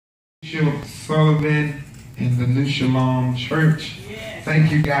Bishop Sullivan and the New Shalom Church. Thank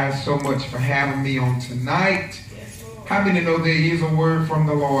you guys so much for having me on tonight. How many know there is a word from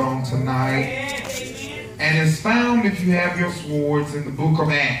the Lord on tonight? And it's found, if you have your swords, in the book of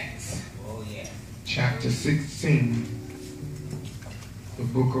Acts, chapter 16. The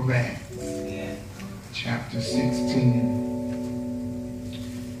book of Acts, chapter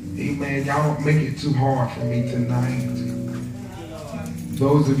 16. Amen. Y'all don't make it too hard for me tonight.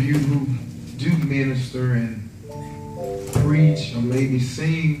 Those of you who do minister and preach or maybe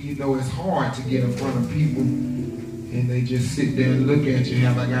sing, you know it's hard to get in front of people and they just sit there and look at you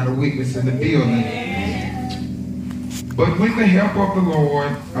and I got a witness in the building. But with the help of the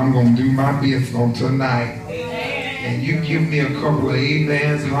Lord, I'm going to do my best on tonight. And you give me a couple of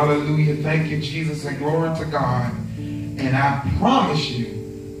amens, hallelujah, thank you Jesus, and glory to God. And I promise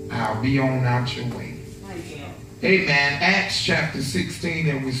you, I'll be on out your way. Amen. Acts chapter 16,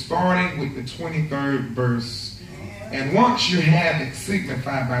 and we're starting with the 23rd verse. And once you have it,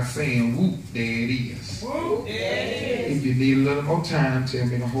 signify by saying, whoop, there it is. Whoop, there it is. If you need a little more time, tell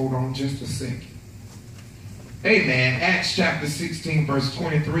me to hold on just a second. Amen. Acts chapter 16, verse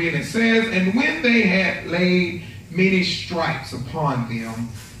 23, and it says, and when they had laid many stripes upon them,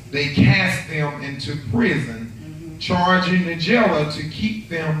 they cast them into prison, charging the jailer to keep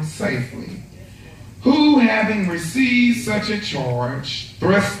them safely. Who, having received such a charge,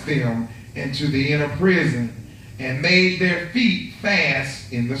 thrust them into the inner prison, and made their feet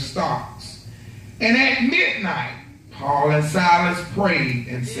fast in the stocks. And at midnight, Paul and Silas prayed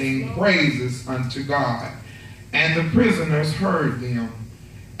and sang praises unto God. And the prisoners heard them.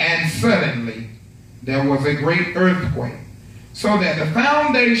 And suddenly there was a great earthquake, so that the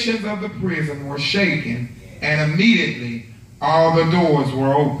foundations of the prison were shaken, and immediately all the doors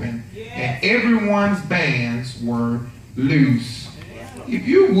were open, and everyone's bands were loose. If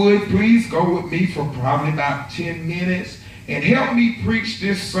you would, please go with me for probably about 10 minutes and help me preach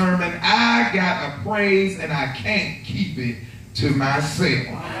this sermon. I got a praise and I can't keep it to myself.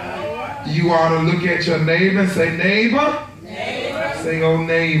 You ought to look at your neighbor and say, neighbor. Neighbor. Say, oh,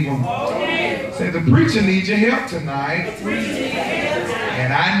 neighbor. Oh, neighbor. Say, the preacher needs your help tonight.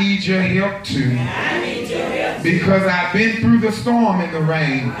 And I need your help too. Because I've been through the storm and the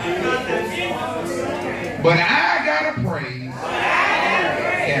rain. But I got a praise.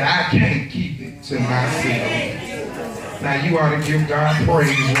 And I can't keep it to myself. Now you ought to give God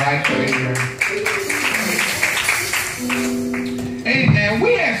praise right there. Amen.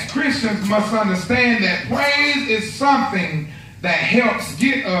 We as Christians must understand that praise is something that helps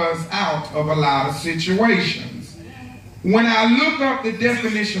get us out of a lot of situations. When I look up the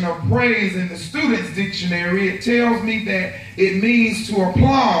definition of praise in the Student's Dictionary, it tells me that it means to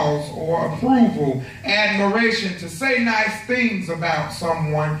applause or approval, admiration, to say nice things about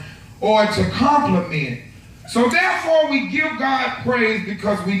someone, or to compliment. So therefore we give God praise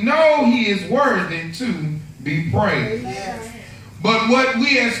because we know he is worthy to be praised. But what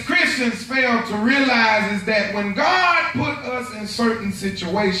we as Christians fail to realize is that when God put us in certain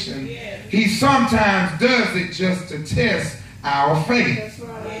situations, he sometimes does it just to test our faith.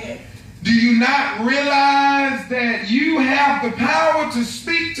 Do you not realize that you have the power to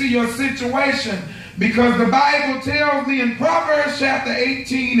speak to your situation? Because the Bible tells me in Proverbs chapter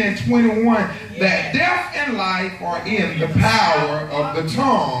 18 and 21 that death and life are in the power of the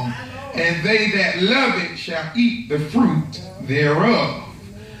tongue, and they that love it shall eat the fruit thereof.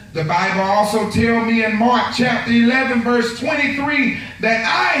 The Bible also tells me in Mark chapter 11 verse 23 that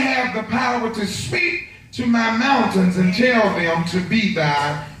I have the power to speak to my mountains and tell them to be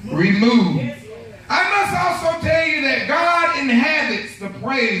thou removed. I must also tell you that God inhabits the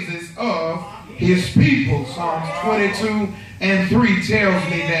praises of his people. Psalms 22 and 3 tells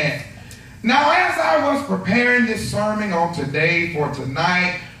me that. Now as I was preparing this sermon on today for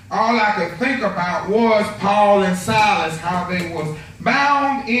tonight, all I could think about was Paul and Silas, how they was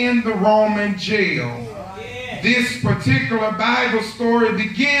bound in the Roman jail. This particular Bible story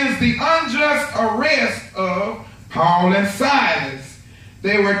begins the unjust arrest of Paul and Silas.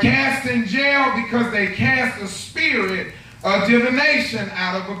 They were cast in jail because they cast a spirit of divination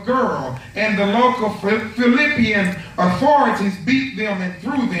out of a girl, and the local Philippian authorities beat them and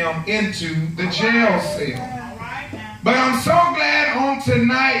threw them into the jail cell. But I'm so glad on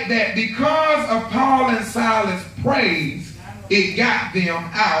tonight that because of Paul and Silas' praise, it got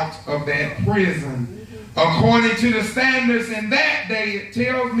them out of that prison. According to the standards in that day, it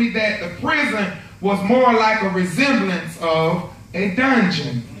tells me that the prison was more like a resemblance of a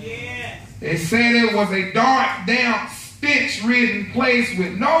dungeon. It said it was a dark, damp, stench-ridden place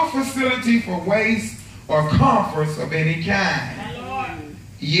with no facility for waste or comforts of any kind.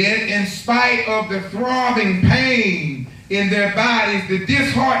 Yet in spite of the throbbing pain in their bodies, the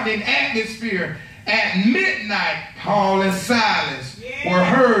disheartening atmosphere, at midnight, Paul and Silas were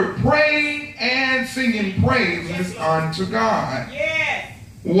heard praying and singing praises unto God.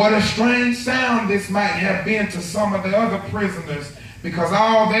 What a strange sound this might have been to some of the other prisoners, because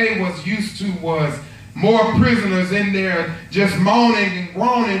all they was used to was more prisoners in there just moaning and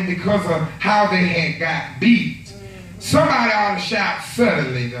groaning because of how they had got beat. Somebody ought to shout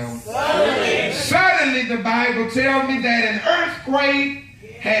suddenly, though. Suddenly, the Bible tells me that an earthquake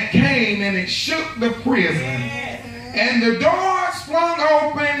had came and it shook the prison. And the doors flung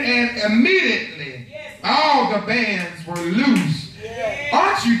open, and immediately all the bands were loose.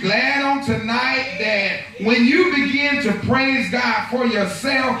 Aren't you glad on tonight that when you begin to praise God for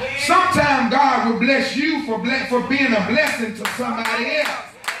yourself, sometimes God will bless you for being a blessing to somebody else?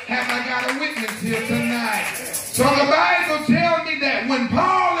 Have I got a witness here tonight? So the Bible tells me that when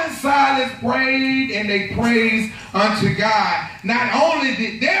Paul and Silas prayed and they praised unto God, not only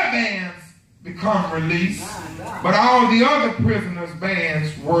did their bands become released, but all the other prisoners'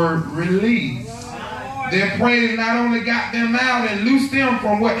 bands were released. Their praise not only got them out and loosed them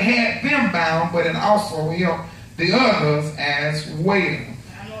from what had them bound, but it also helped the others as well.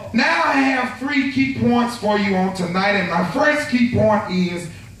 Now I have 3 key points for you on tonight, and my first key point is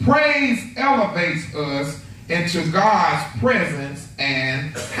praise elevates us into God's presence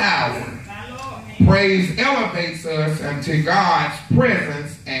and power. Praise elevates us into God's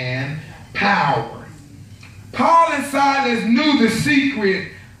presence and power. Paul and Silas knew the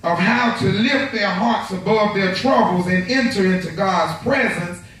secret of how to lift their hearts above their troubles and enter into God's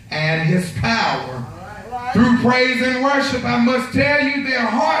presence and his power. Through praise and worship, I must tell you, their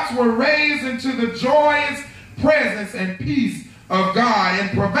hearts were raised into the joyous presence and peace of God,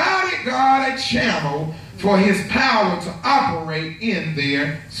 and provided God a channel for his power to operate in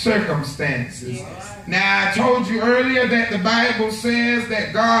their circumstances. Now, I told you earlier that the Bible says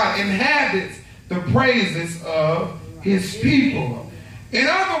that God inhabits the praises of his people. In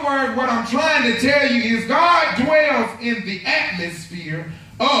other words, what I'm trying to tell you is God dwells in the atmosphere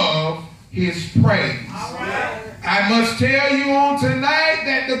of his praise. I must tell you on tonight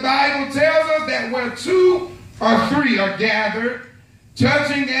that the Bible tells us that where 2 or 3 are gathered,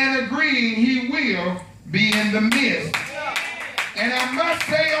 touching and agreeing, he will be in the midst. And I must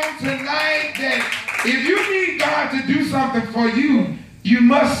say on tonight that if you need God to do something for you, you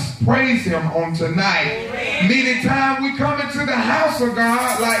must praise him on tonight. Many times we come into the house of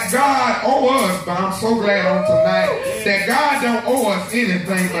God like God owes us, but I'm so glad on tonight that God don't owe us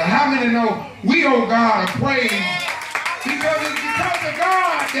anything. But how many know we owe God a praise? Because it's because of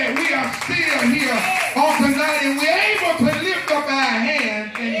God that we are still here on tonight, and we're able to lift up our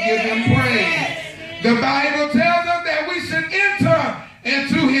hands and give him praise. The Bible tells us that we should enter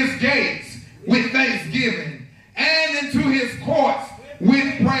into his gates with thanksgiving and into his courts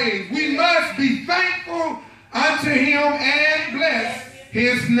with praise. We must be thankful unto him and bless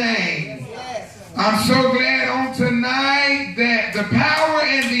his name. I'm so glad on tonight that the power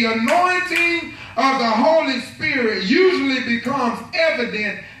and the anointing of the Holy Spirit usually becomes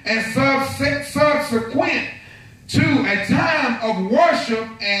evident and subsequent to a time of worship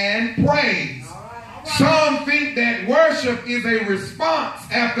and praise. Some think that worship is a response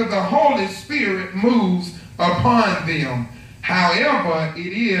after the Holy Spirit moves upon them. However,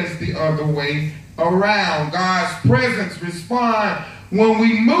 it is the other way around. God's presence responds when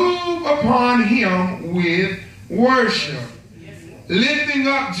we move upon him with worship. Lifting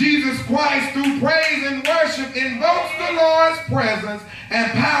up Jesus Christ through praise and worship invokes the Lord's presence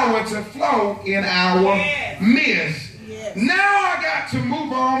and power to flow in our midst. Now I got to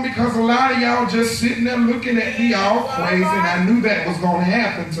move on because a lot of y'all just sitting there looking at me all crazy, and I knew that was going to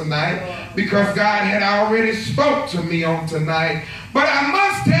happen tonight because God had already spoke to me on tonight. But I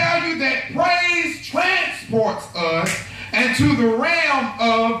must tell you that praise transports us into the realm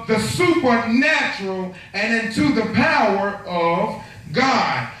of the supernatural and into the power of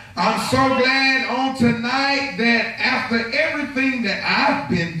God. I'm so glad on tonight that after everything that I've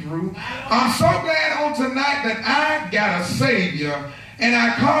been through, I'm so glad on tonight that I got a Savior, and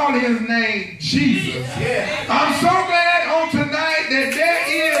I call his name Jesus. I'm so glad on tonight that there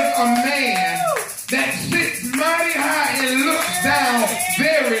is a man that sits mighty high and looks down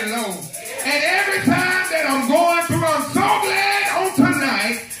very low. And every time that I'm going through, I'm so glad on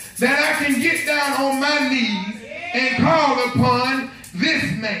tonight that I can get down on my knees and call upon this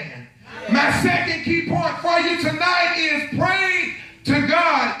man. My second key point for you tonight is praise to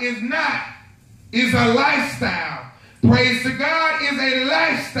God is a lifestyle. Praise to God is a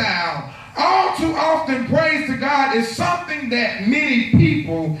lifestyle. All too often, praise to God is something that many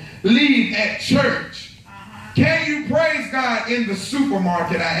people leave at church. Can you praise God in the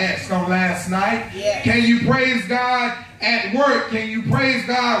supermarket? I asked on last night. Yes. Can you praise God at work? Can you praise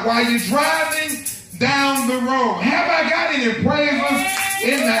God while you're driving down the road? Have I got any praisers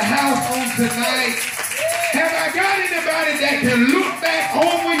in the house on tonight? Have I got anybody that can look back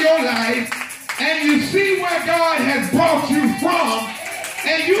over your life and you see where God has brought you from,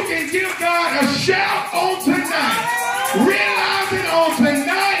 and you can give God a shout on tonight, realizing on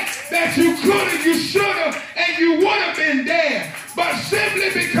tonight that you could have, you should have, and you would have been there, but simply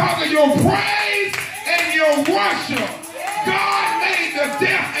because of your praise and your worship, God made the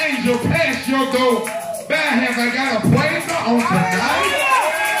death angel pass your door by. Have I got a praiser on tonight?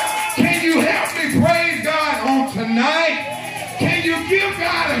 Can you help me praise God on tonight? Can you give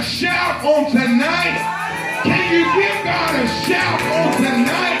God a shout on tonight? Can you give God a shout on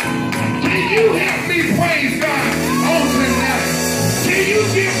tonight? Can you help me praise God on tonight? Can you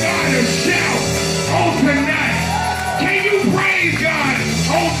give God a shout on tonight? Can you praise God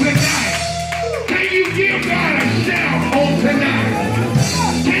on tonight? Can you give God a shout on tonight?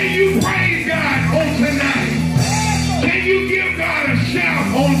 Can you praise God on tonight? Can you give God a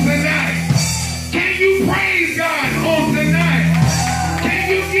shout on tonight? Can you praise God on tonight? Can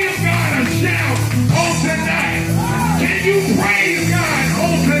you give God a shout on tonight? Can you praise God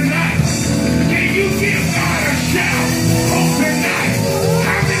on tonight? Can you give God a shout on tonight?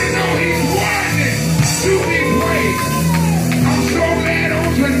 How many know He's worthy to be praised? I'm so glad on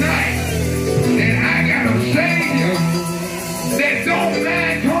tonight that I got a Savior that don't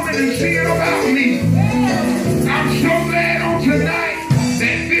mind coming and seeing about me. I'm so glad on tonight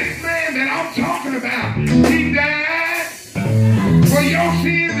that this man that I'm talking about, he died for your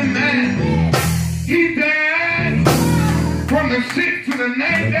sins and mine. He died from the 6th to the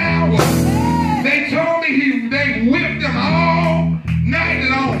 9th hour. They told me they whipped him all night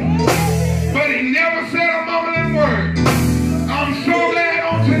long, but he never said a mumbling word. I'm so glad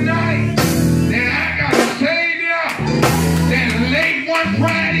on tonight that I got a Savior that late one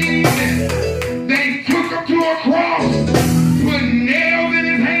Friday evening, they took him to a cross, put nails in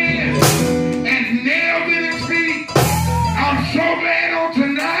his hands and nails in his feet. I'm so glad on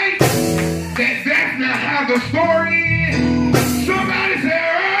tonight that that's not how the story is. Somebody say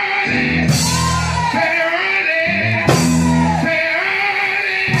early, say early, say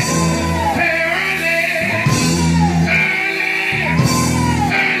early, say early, early.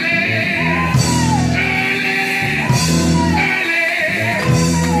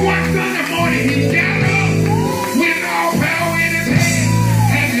 One Sunday morning he got up with all power in his hand.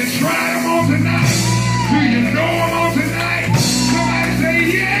 Have you tried him on tonight? Do you know him on tonight? Somebody say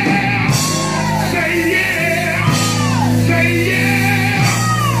yeah, say yeah, say yeah,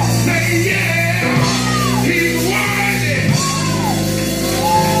 say yeah. He's worthy.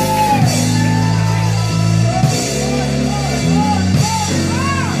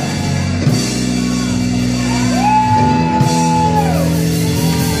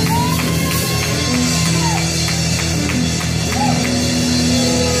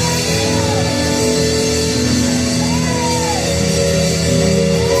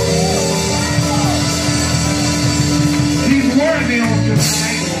 He's worthy on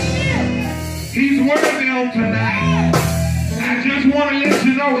tonight. He's worthy on tonight. I just want to let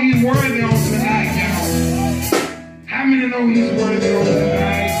you know He's worthy on tonight, y'all. How many know He's worthy on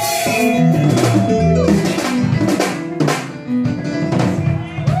tonight?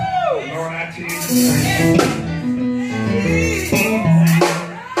 Lord, I tell you.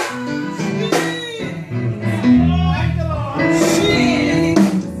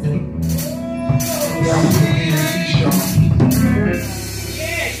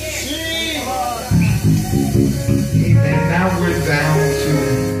 And now we're down to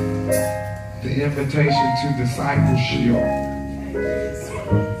the invitation to discipleship.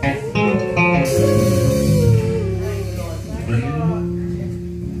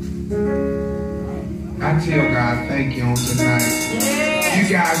 I tell God thank you on tonight. You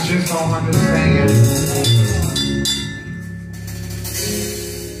guys just don't understand.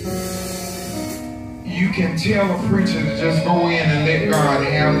 You can tell a preacher to just go in and let God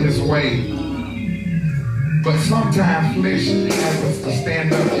have His way. But sometimes flesh happens to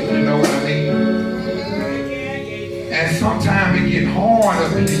stand up, if you know what I mean. And sometimes it gets hard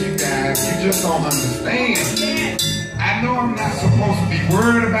up here, you guys. You just don't understand. I know I'm not supposed to be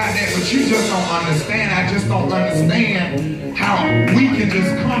worried about that, but you just don't understand. I just don't understand how we can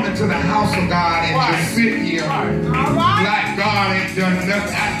just come into the house of God and just sit here like God ain't done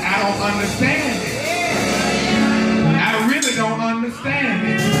nothing. I don't understand it. I really don't understand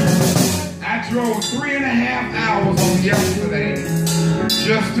it. drove 3.5 hours on yesterday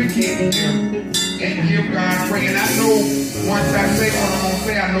just to get here and give God praise. And I know once I say what I'm going to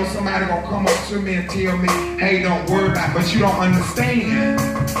say, I know somebody going to come up to me and tell me, hey, don't worry about it. But you don't understand.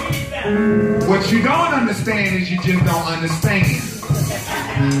 What you don't understand is you just don't understand.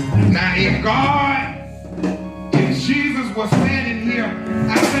 Now, if Jesus was standing here,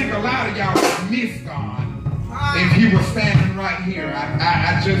 I think a lot of y'all would miss God if he was standing right here.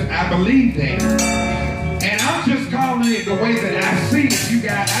 I believe that. And I'm just calling it the way that I see it. You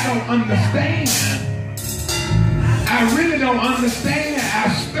guys, I don't understand. I really don't understand.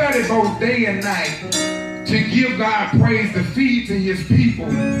 I study both day and night to give God praise, to feed to his people.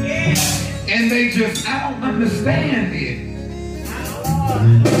 And I don't understand it.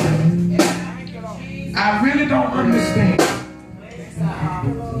 I really don't understand.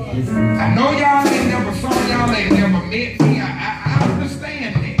 I know y'all ain't never, some of y'all ain't never met me. I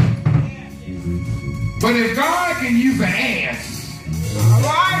understand that. But if God can use an ass,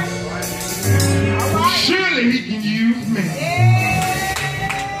 surely he can use me.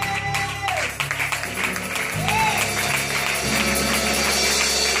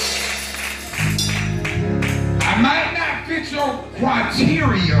 I might not fit your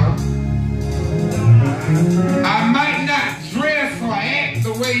criteria. I might not dress or act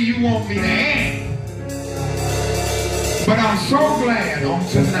the way you want me to act. But I'm so glad on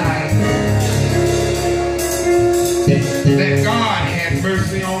tonight that God had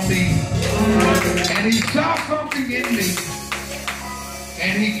mercy on me. And he saw something in me.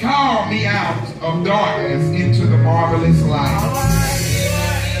 And he called me out of darkness into the marvelous light.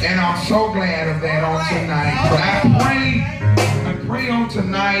 And I'm so glad of that on tonight. But I pray on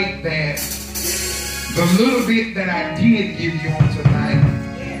tonight that the little bit that I did give you on tonight,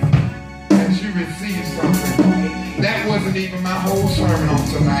 that you received something. That wasn't even my whole sermon on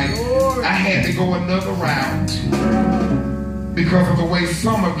tonight. I had to go another route because of the way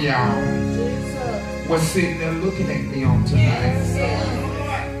some of y'all was sitting there looking at me on tonight.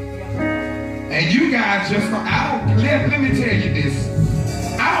 And you guys just don't, let me tell you this.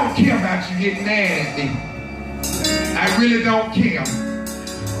 I don't care about you getting mad at me. I really don't care.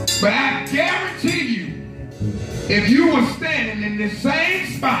 But I guarantee you, if you were standing in this same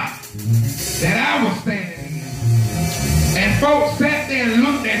spot that I was standing in, and folks sat there and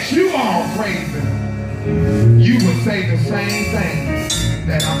looked at you all praising, you would say the same thing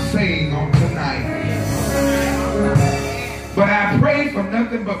that I'm saying on tonight. But I pray for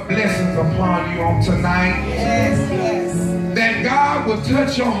nothing but blessings upon you on tonight. That God will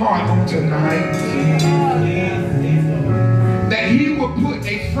touch your heart on tonight. That he will put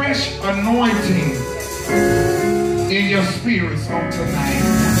a fresh anointing in your spirits on tonight.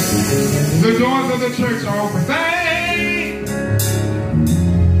 The doors of the church are open.